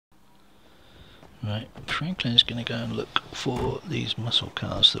Right, Franklin's going to go and look for these muscle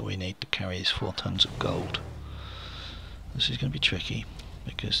cars that we need to carry his 4 tons of gold. This is going to be tricky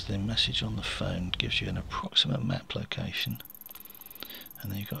because the message on the phone gives you an approximate map location,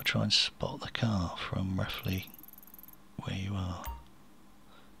 and then you've got to try and spot the car from roughly where you are.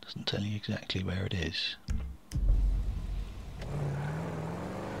 Doesn't tell you exactly where it is.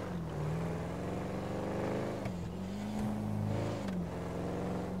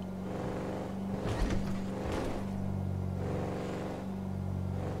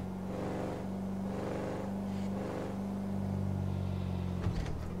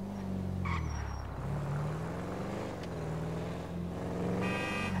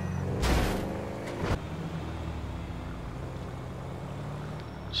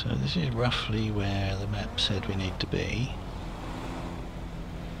 So this is roughly where the map said we need to be.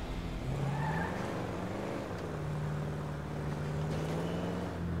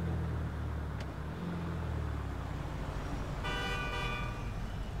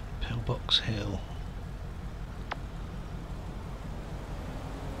 Pillbox Hill.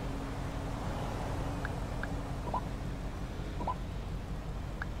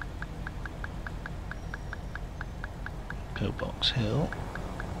 Pillbox Hill.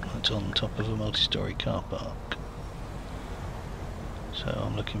 It's on top of a multi-storey car park. So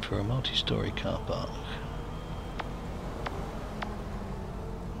I'm looking for a multi-storey car park.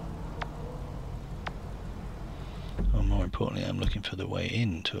 Or more importantly, I'm looking for the way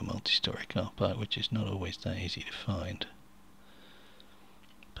into a multi-storey car park, which is not always that easy to find.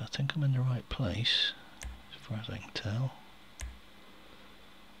 But I think I'm in the right place, as far as I can tell.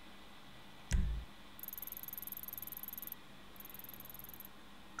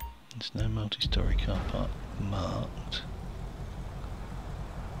 There's no multi-storey car park marked.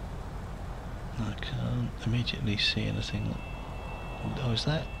 I can't immediately see anything. Oh, is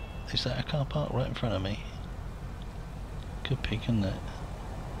that a car park right in front of me? Could be, couldn't it?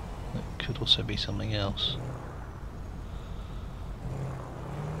 That could also be something else.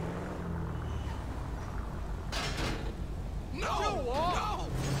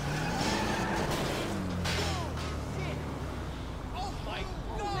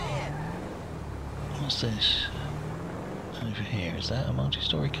 What's this? Over here, is that a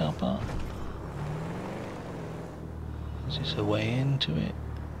multi-storey car park? Is this a way into it?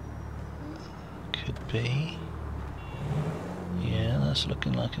 Could be. Yeah, that's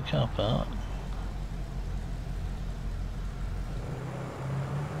looking like a car park.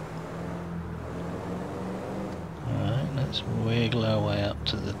 Alright, let's wiggle our way up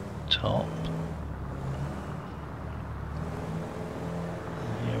to the top.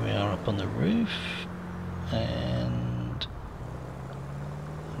 Here we are up on the roof. And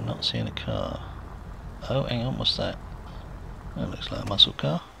I'm not seeing a car. Oh, hang on, what's that? That looks like a muscle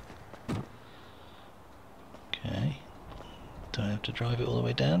car. Okay. Do I have to drive it all the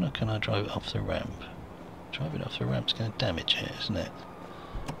way down, or can I drive it off the ramp? Driving it off the ramp's going to damage it, isn't it?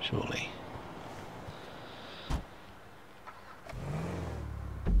 Surely.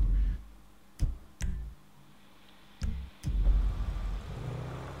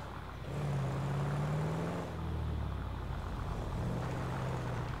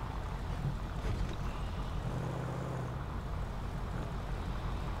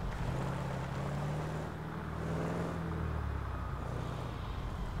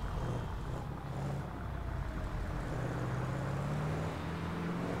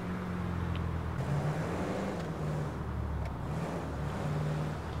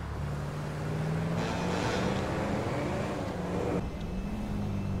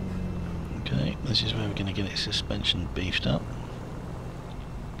 This is where we're going to get its suspension beefed up.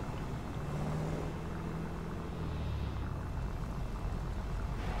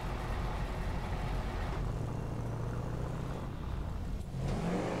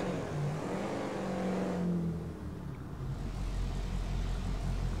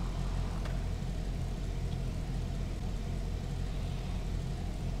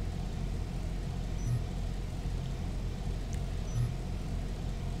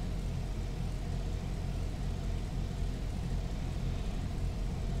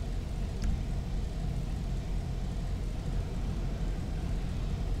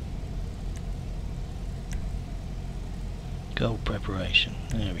 Gold preparation,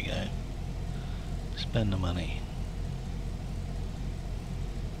 there we go. Spend the money.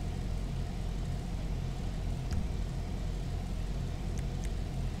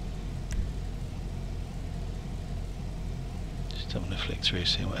 Just having to flick through,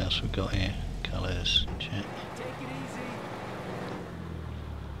 see what else we've got here. Colours, check. Take it easy.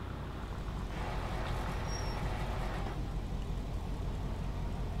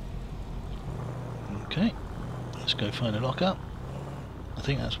 Okay, let's go find a lockup. I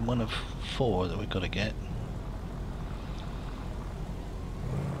think that's one of 4 that we've got to get.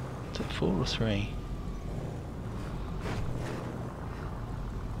 Is it 4 or 3?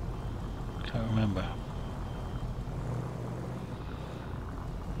 Can't remember.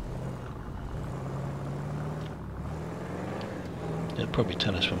 It'll probably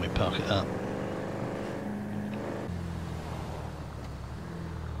tell us when we park it up.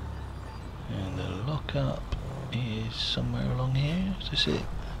 And the lockup is somewhere along here. Is this it? Is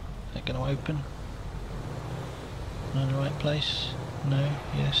that going to open? Not in the right place? No?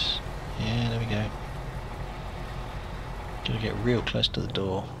 Yes? Yeah, there we go. Got to get real close to the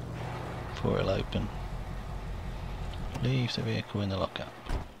door before it'll open. Leave the vehicle in the lockup.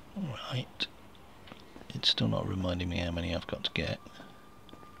 Right. It's still not reminding me how many I've got to get.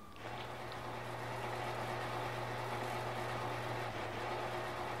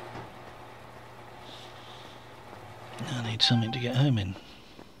 I need something to get home in.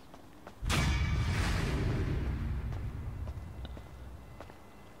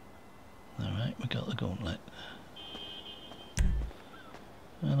 Alright, we got the gauntlet.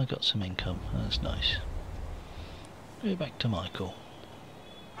 And I got some income, that's nice. Go back to Michael.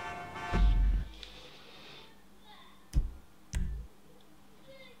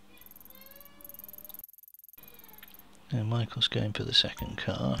 Now Michael's going for the second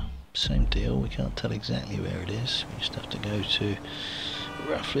car. Same deal, we can't tell exactly where it is. We just have to go to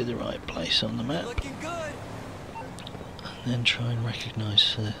roughly the right place on the map. Looking good. And then try and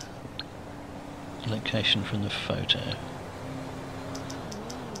recognise the location from the photo.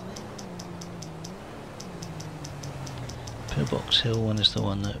 Pillbox Hill one is the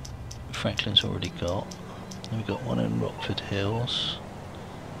one that Franklin's already got. And we've got one in Rockford Hills.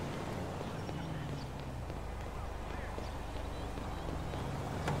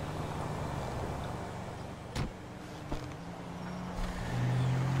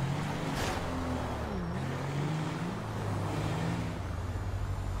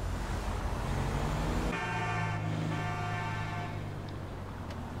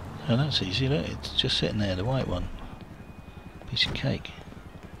 Oh, that's easy, look, it's just sitting there, the white one. Piece of cake.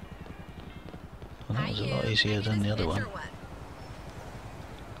 Well, that was a lot easier than the other one.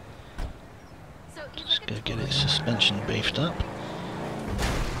 Let's go get its suspension beefed up.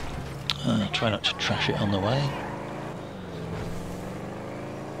 Try not to trash it on the way.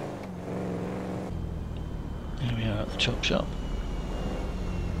 Here we are at the chop shop.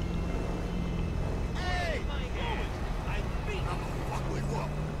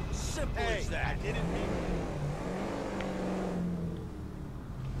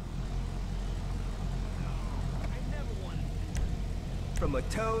 From a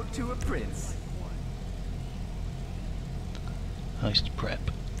toad to a prince. Heist prep.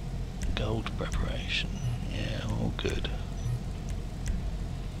 Gold preparation. Yeah, all good.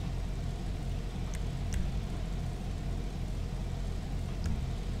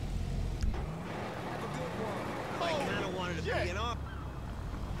 I kinda wanted to be an op.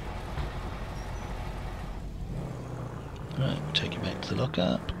 Right, we'll take you back to the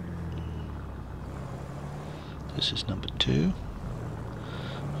lockup. This is number 2.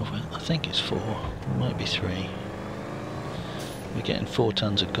 I think it's 4, it might be 3. We're getting 4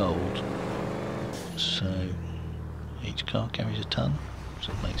 tons of gold, so each car carries a ton,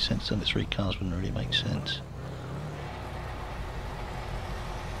 so it makes sense. Under 3 cars wouldn't really make sense.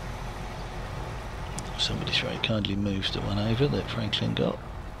 Somebody's very kindly moved the one over that Franklin got.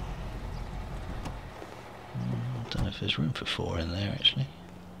 Don't know if there's room for 4 in there actually.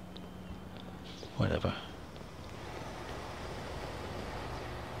 Whatever.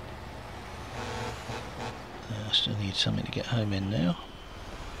 Still need something to get home in now.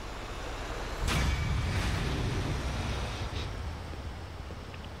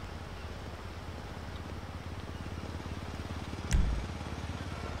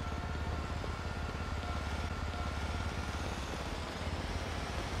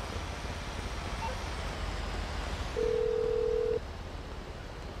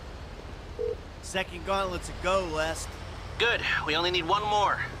 Second gauntlet's a go, Les. Good. We only need 1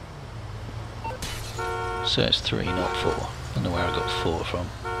 more. So it's 3, not 4. I don't know where I got 4 from.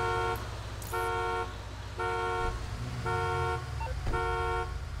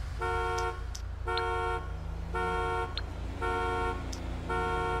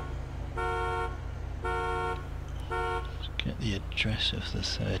 Let's get the address of the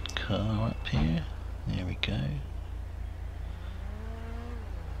 3rd car up here. There we go.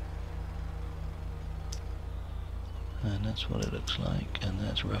 And that's what it looks like, and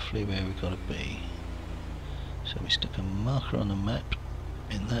that's roughly where we've got to be. So we stick a marker on the map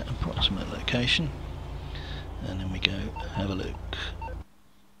in that approximate location. and then we go have a look.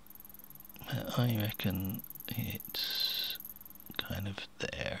 I reckon it's kind of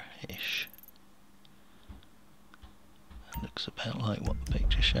there-ish. Looks about like what the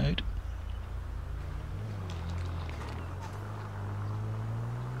picture showed.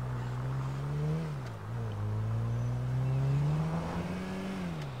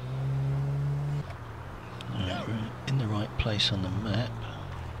 Alright, we're in the right place on the map.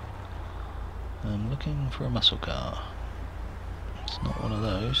 I'm looking for a muscle car. It's not one of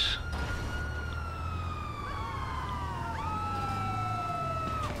those.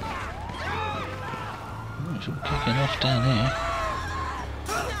 It's all kicking off down here.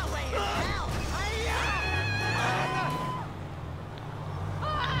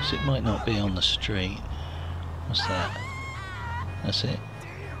 So it might not be on the street. What's that? That's it.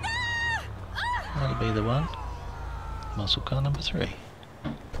 That'll be the one. Muscle car number 3.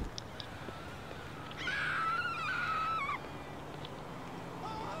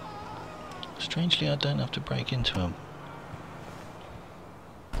 Strangely, I don't have to break into them.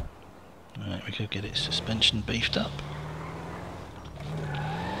 Alright, we could get its suspension beefed up.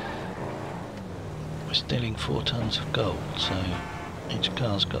 We're stealing 4 tons of gold, so each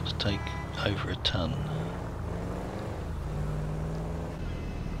car's got to take over a ton.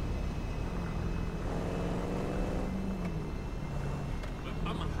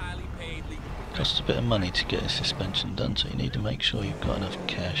 Costs a bit of money to get a suspension done, so you need to make sure you've got enough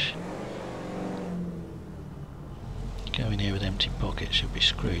cash. Go in here with empty pockets, you'll be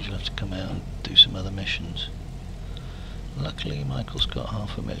screwed. You'll have to come out and do some other missions. Luckily, Michael's got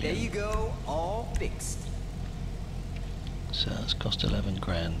 $500,000. There you go, all fixed. So it's cost 11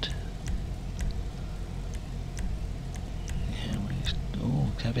 grand. Yeah,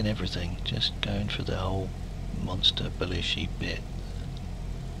 we're having everything. Just going for the whole monster Belushi bit.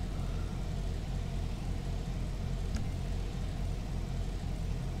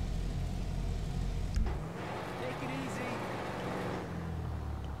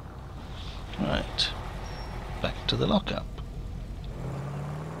 Right, back to the lockup.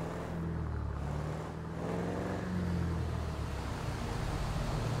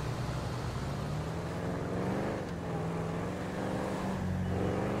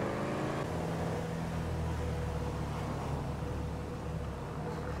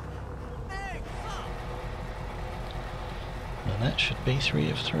 And that should be 3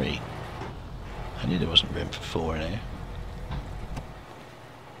 of 3. I knew there wasn't room for 4 in here.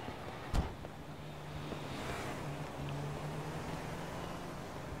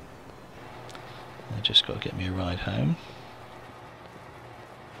 Just got to get me a ride home.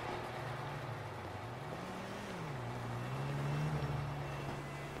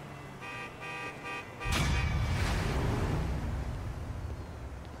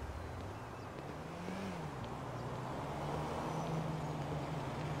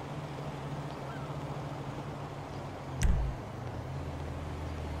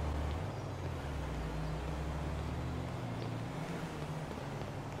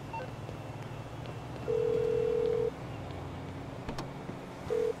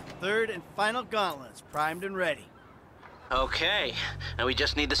 Third and final gauntlets, primed and ready. Okay, now we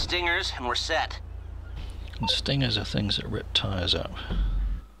just need the stingers and we're set. And stingers are things that rip tyres up.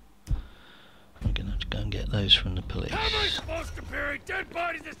 We're going to have to go and get those from the police. How am I supposed to bury dead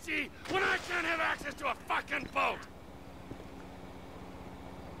bodies at sea when I can't have access to a fucking boat?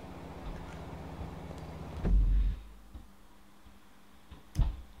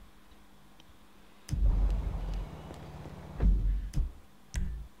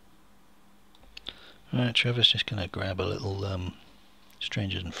 Alright, Trevor's just going to grab a little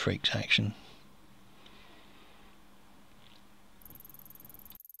Stranger Than Freaks action.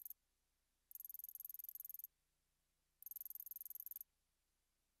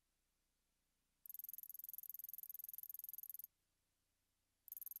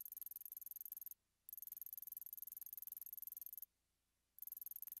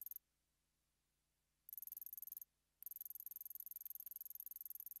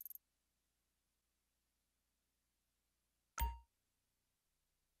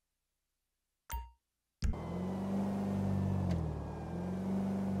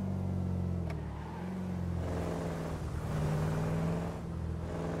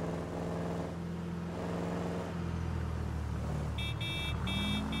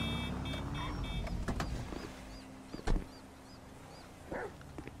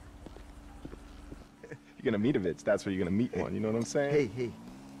 You're gonna meet a bitch, that's where you're gonna meet one, you know what I'm saying? Hey.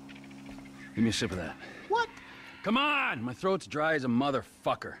 Give me a sip of that. What? Come on! My throat's dry as a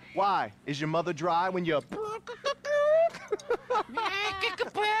motherfucker. Why? Is your mother dry when you're...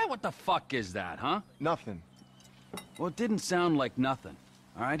 What the fuck is that, huh? Nothing. Well, it didn't sound like nothing,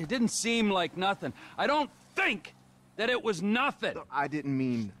 all right? It didn't seem like nothing. I don't think that it was nothing. Look, I didn't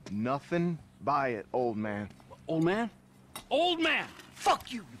mean nothing by it, old man. Old man? Old man!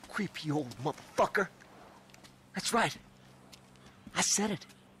 Fuck you, you creepy old motherfucker. That's right. I said it.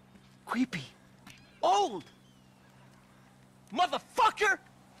 Creepy. Old. Motherfucker!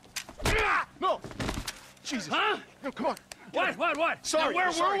 No! Jesus. Huh? No, come on. What? Sorry. Now,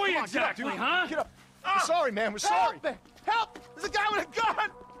 where sorry. were we Come on, exactly, get up, dude. huh? Get up. We're sorry, man. We're sorry. Help me! Help! There's a guy with a gun!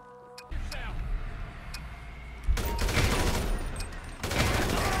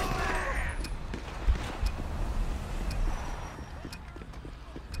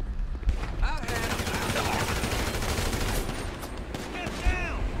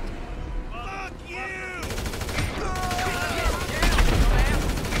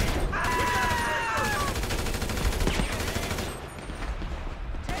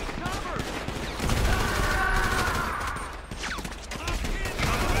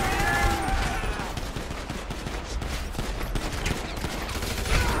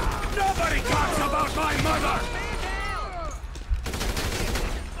 Nobody talks about my mother!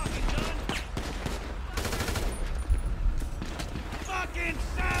 Fucking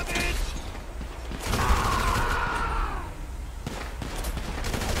savage!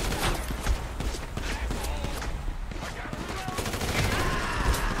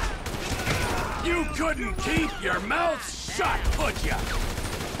 You couldn't keep your mouth shut, could ya?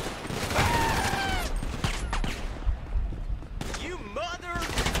 You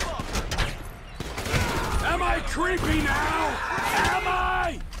motherfucker! Am I creepy now? Am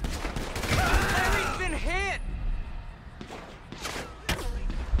I? Larry's been hit!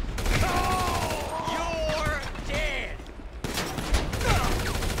 You're dead!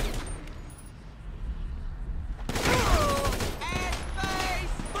 Ass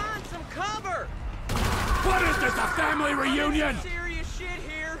face! Find some cover! What is this, a family reunion? Serious shit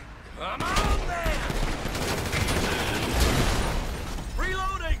here! Come on, then!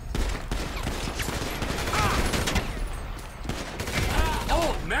 Reloading!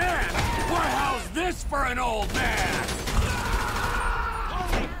 Old man? Why, how's this for an old man?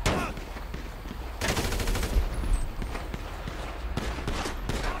 Holy fuck!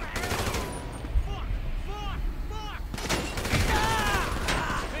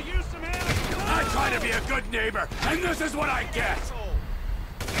 I try to be a good neighbor, and this is what I get!